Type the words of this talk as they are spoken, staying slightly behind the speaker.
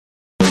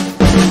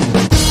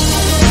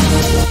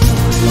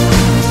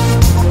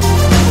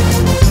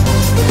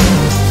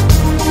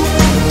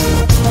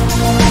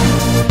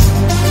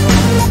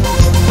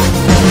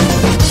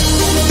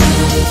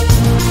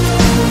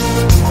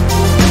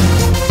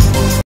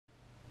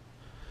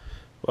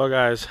Well,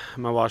 guys,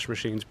 my washing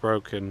machine's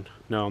broken.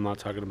 No, I'm not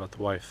talking about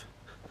the wife.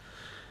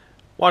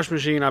 Washing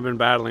machine I've been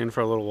battling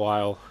for a little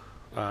while,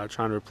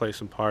 trying to replace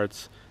some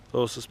parts. The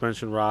little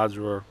suspension rods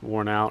were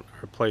worn out. I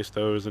replaced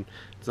those, and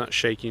it's not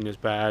shaking as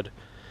bad,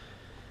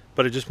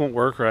 but it just won't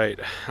work right.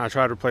 I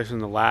tried replacing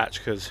the latch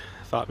because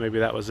I thought maybe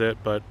that was it,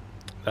 but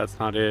that's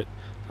not it.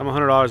 I'm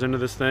 $100 into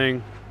this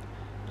thing.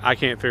 I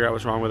can't figure out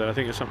what's wrong with it. I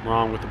think there's something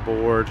wrong with the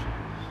board,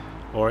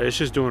 or it's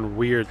just doing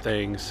weird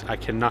things. I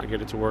cannot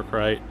get it to work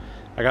right.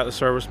 I got the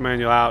service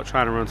manual out,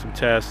 trying to run some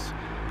tests.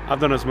 I've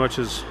done as much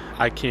as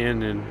I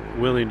can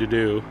and willing to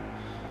do.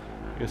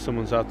 I guess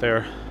someone's out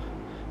there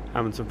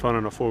having some fun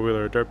on a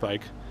four-wheeler or dirt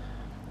bike.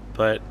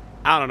 But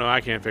I don't know,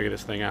 I can't figure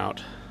this thing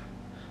out.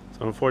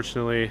 So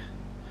unfortunately,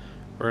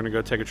 we're gonna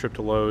go take a trip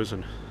to Lowe's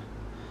and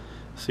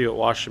see what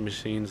washing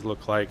machines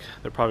look like.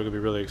 They're probably gonna be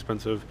really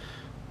expensive.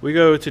 We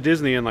go to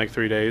Disney in like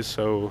 3 days,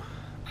 so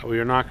we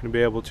are not gonna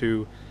be able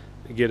to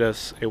get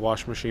us a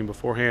washing machine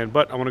beforehand,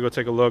 but I wanna go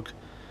take a look.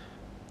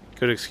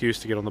 Good excuse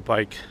to get on the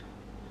bike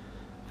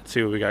and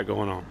see what we got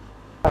going on.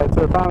 Alright,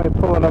 so we're finally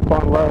pulling up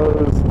on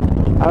Lowe's.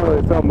 I don't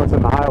really film much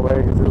on the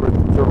highway because we were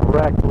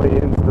directly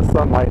into the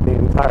sunlight the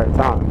entire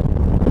time.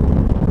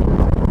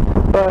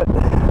 But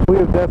we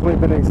have definitely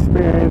been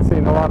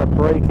experiencing a lot of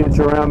breakage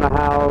around the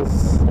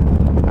house.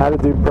 I had to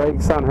do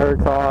brakes on her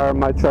car.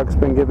 My truck's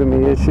been giving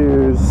me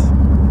issues.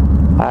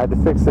 I had to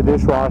fix the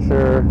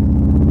dishwasher.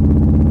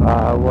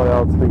 What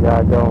else we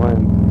got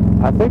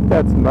going? I think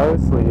that's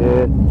mostly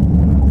it.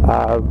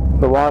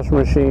 The washing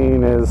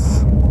machine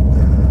is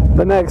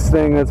the next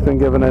thing that's been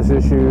giving us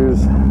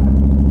issues.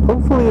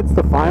 Hopefully it's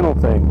the final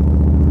thing.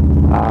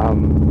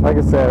 Like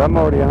I said, I'm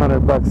already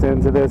 $100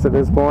 into this at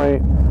this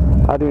point.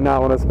 I do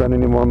not want to spend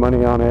any more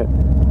money on it.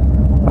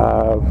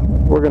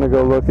 We're going to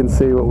go look and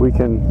see what we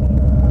can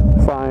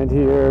find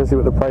here, see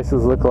what the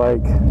prices look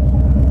like.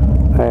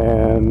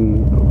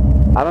 And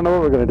I don't know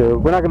what we're going to do.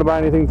 We're not going to buy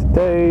anything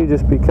today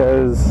just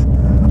because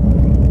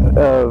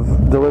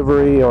of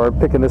delivery or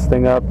picking this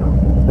thing up.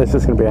 It's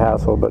just going to be a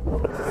hassle, but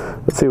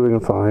let's see what we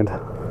can find.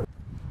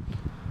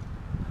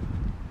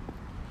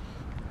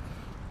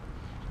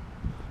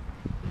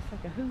 It's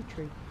like a hoo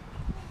tree.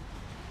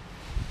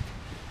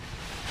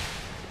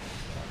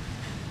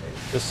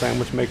 This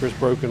sandwich maker's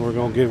broken. We're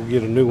gonna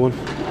get a new one.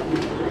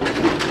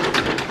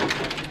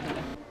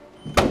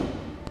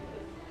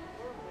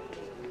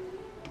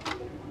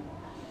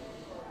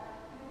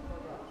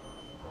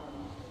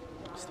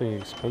 This thing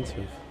is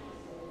expensive.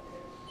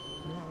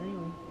 Not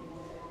really.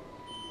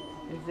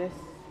 Is this?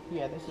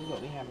 Yeah, this is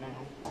what we have now.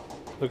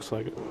 Looks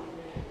like it.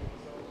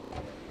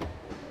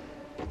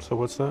 So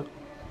what's that?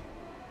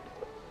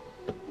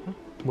 Huh?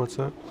 What's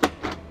that?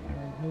 A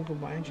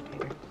removable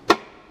agitator.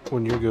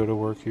 When you go to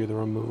work, you're the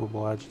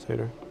removable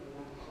agitator.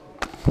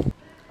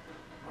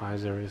 Why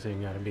is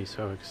everything gotta be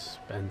so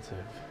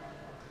expensive?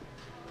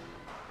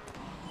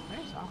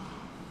 There's all.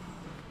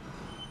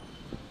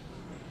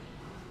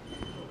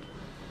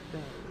 The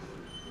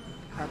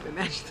carpet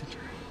agitator.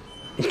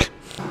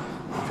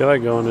 I feel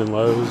like going in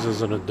Lowe's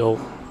as an adult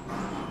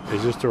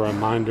is just a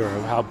reminder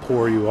of how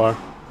poor you are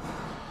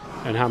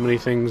and how many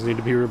things need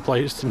to be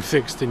replaced and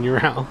fixed in your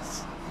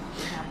house.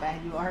 How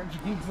bad you are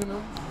fixing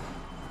them.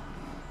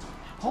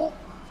 Oh.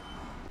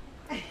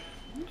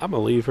 I'm gonna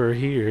leave her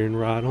here and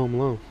ride home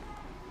alone.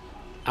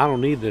 I don't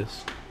need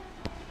this.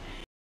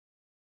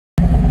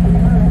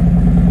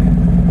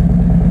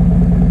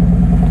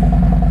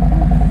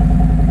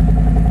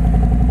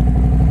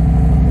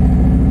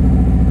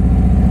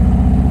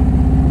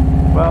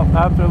 Well,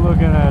 after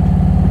looking at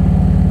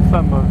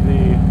some of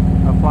the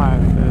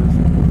appliances,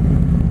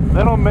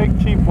 they don't make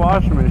cheap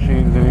washing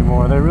machines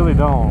anymore. They really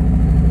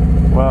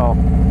don't. Well,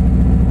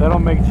 they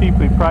don't make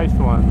cheaply priced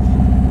ones.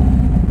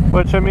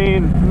 Which, I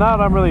mean, now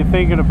that I'm really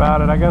thinking about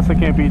it, I guess I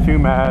can't be too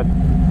mad.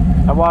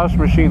 That washing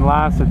machine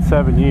lasted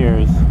 7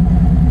 years.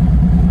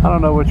 I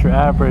don't know what your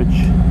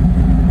average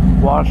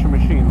washing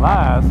machine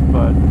lasts,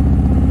 but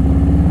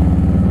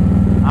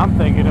I'm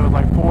thinking it was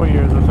like 4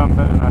 years or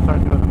something, and I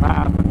started doing the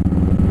math.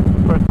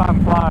 First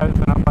time flies,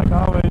 and I'm like,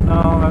 oh wait,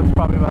 no, that's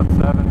probably about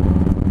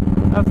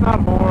 7. That's not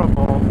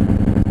horrible.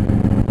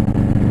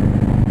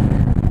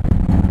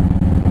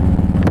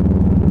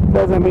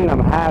 Doesn't mean I'm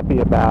happy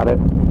about it.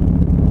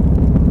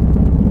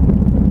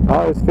 I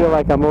always feel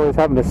like I'm always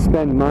having to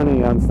spend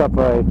money on stuff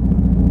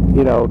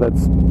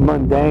that's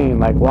mundane,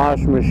 like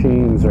washing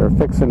machines or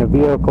fixing a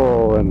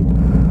vehicle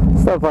and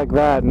stuff like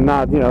that, and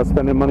not,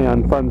 spending money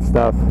on fun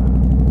stuff.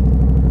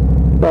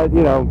 But,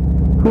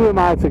 who am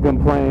I to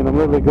complain? I'm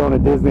literally going to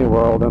Disney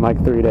World in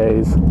like 3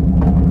 days.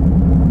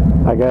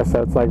 I guess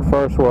that's like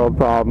first world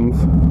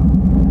problems.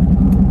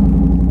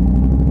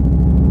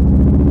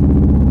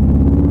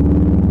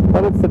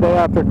 But it's the day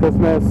after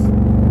Christmas.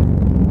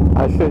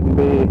 I shouldn't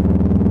be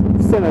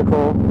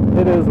cynical.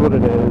 It is what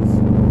it is.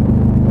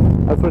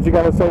 That's what you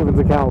got a savings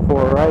account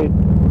for, right?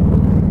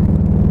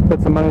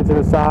 Put some money to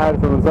the side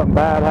for when something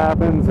bad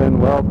happens, and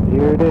well,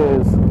 here it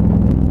is.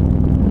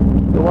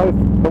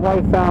 The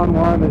wife found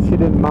one that she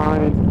didn't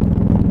mind.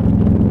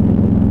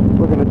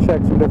 We're going to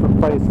check some different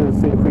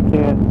places, see if we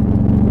can't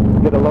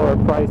get a lower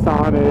price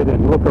on it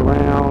and look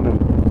around,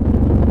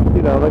 and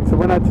you know, like, so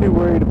we're not too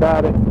worried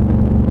about it.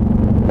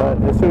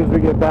 But as soon as we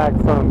get back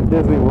from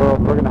Disney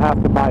World, we're gonna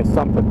have to buy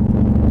something.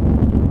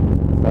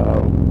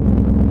 So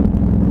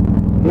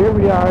here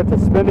we are, to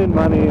spending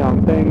money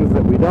on things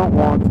that we don't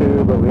want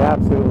to, but we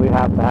absolutely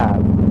have to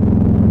have.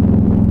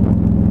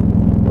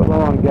 We're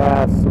low on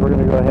gas, so we're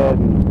gonna go ahead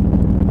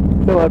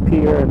and fill up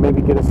here and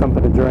maybe get us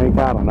something to drink.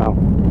 I don't know.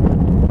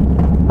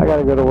 I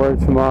gotta go to work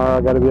tomorrow.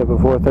 I gotta be up at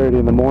 4:30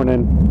 in the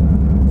morning.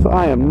 So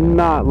I am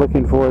not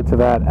looking forward to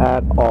that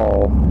at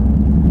all.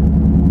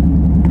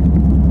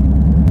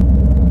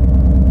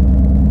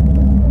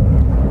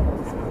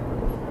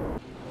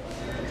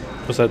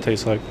 What's that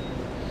taste like?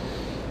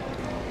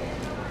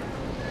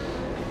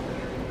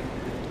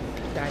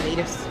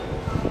 Diabetes.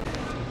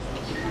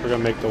 We're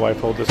gonna make the wife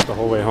hold this the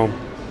whole way home.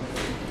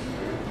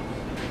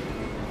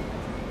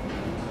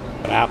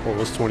 But Apple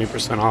was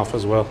 20% off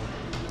as well.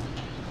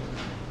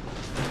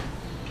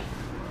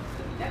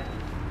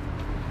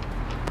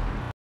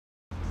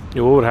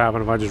 Yeah, what would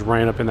happen if I just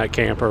ran up in that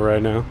camper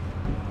right now?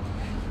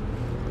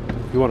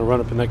 You want to run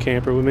up in that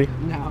camper with me?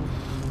 No.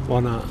 Why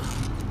not?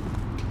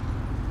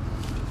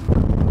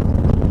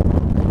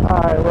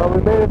 Alright, well,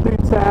 we made it through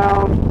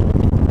town.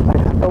 I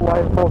got the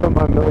wife holding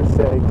my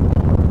milkshake.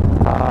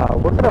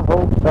 We're going to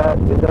hope that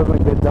it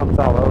doesn't get dumped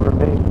all over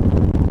me.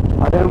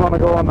 I didn't want to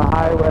go on the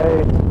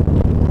highway.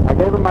 I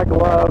gave her my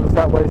gloves,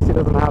 that way she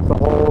doesn't have to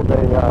hold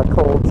a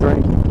cold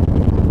drink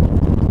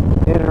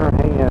in her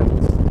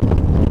hands.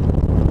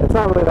 It's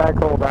not really that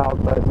cold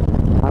out, but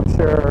I'm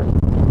sure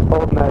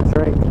holding that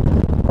drink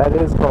that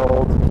is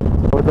cold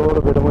with a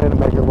little bit of wind to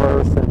make it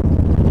worse. And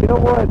you know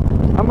what?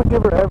 I'm going to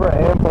give her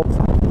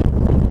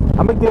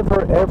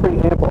every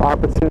ample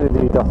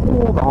opportunity to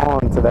hold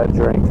on to that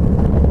drink.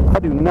 I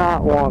do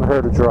not want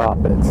her to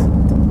drop it.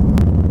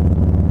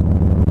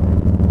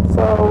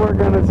 So we're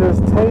going to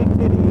just take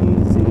it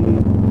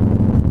easy,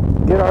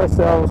 get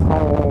ourselves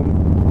home,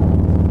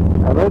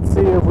 and let's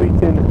see if we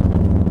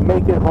can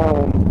make it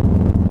home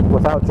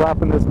without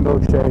dropping this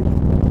milkshake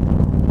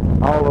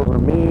all over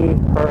me,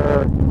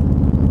 her,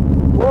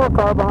 or a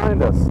car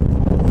behind us.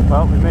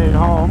 Well, we made it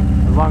home,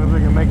 as long as we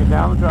can make it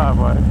down the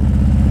driveway.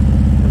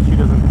 And she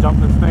doesn't dump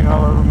this thing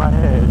all over my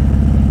head,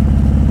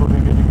 we'll be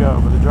good to go.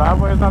 But the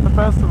driveway is not the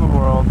best in the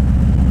world.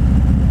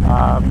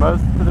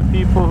 Most of the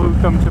people who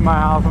come to my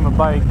house on a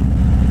bike,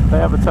 they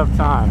have a tough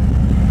time.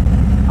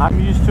 I'm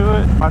used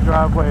to it. My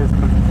driveway is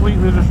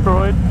completely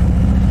destroyed,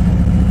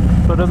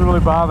 so it doesn't really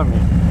bother me.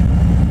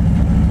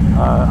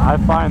 I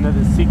find that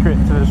the secret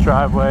to this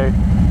driveway,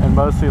 and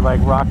mostly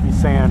like rocky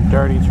sand,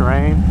 dirty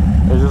terrain,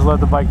 is just let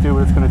the bike do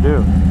what it's going to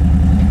do.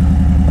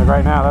 Like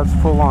right now, that's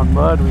full on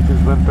mud we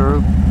just went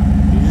through.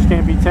 You just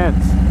can't be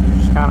tense. You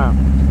just kind of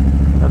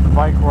let the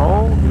bike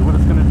roll, do what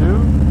it's going to do,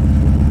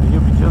 and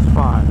you'll be just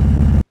fine.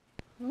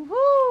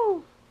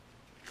 Woohoo!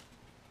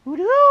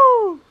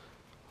 Hooty-hoo!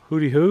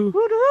 Hooty hoo?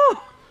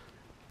 Hooty-hoo!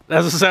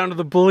 That's the sound of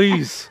the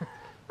police.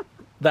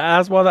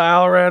 That's why the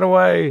owl ran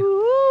away.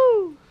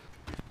 Woohoo!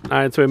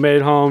 Alright, so we made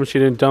it home. She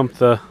didn't dump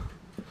the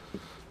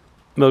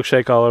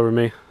milkshake all over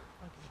me.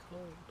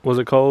 Was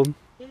it cold?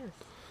 Yes.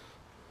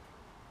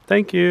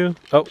 Thank you.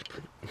 Oh.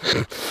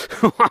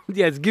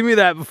 Yes, give me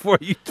that before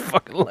you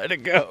fucking let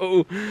it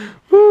go.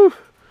 Woo.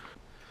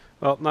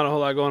 Well, not a whole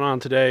lot going on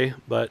today,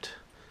 but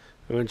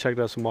we went and checked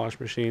out some wash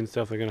machines.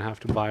 Definitely going to have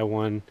to buy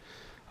one.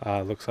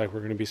 Looks like we're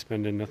going to be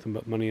spending nothing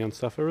but money on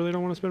stuff I really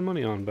don't want to spend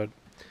money on, but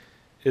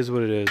is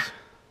what it is.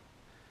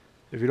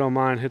 If you don't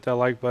mind, hit that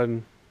like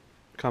button.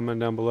 Comment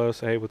down below.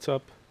 Say, hey, what's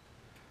up?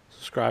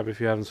 Subscribe if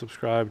you haven't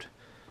subscribed.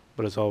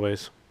 But as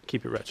always,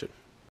 keep it wretched.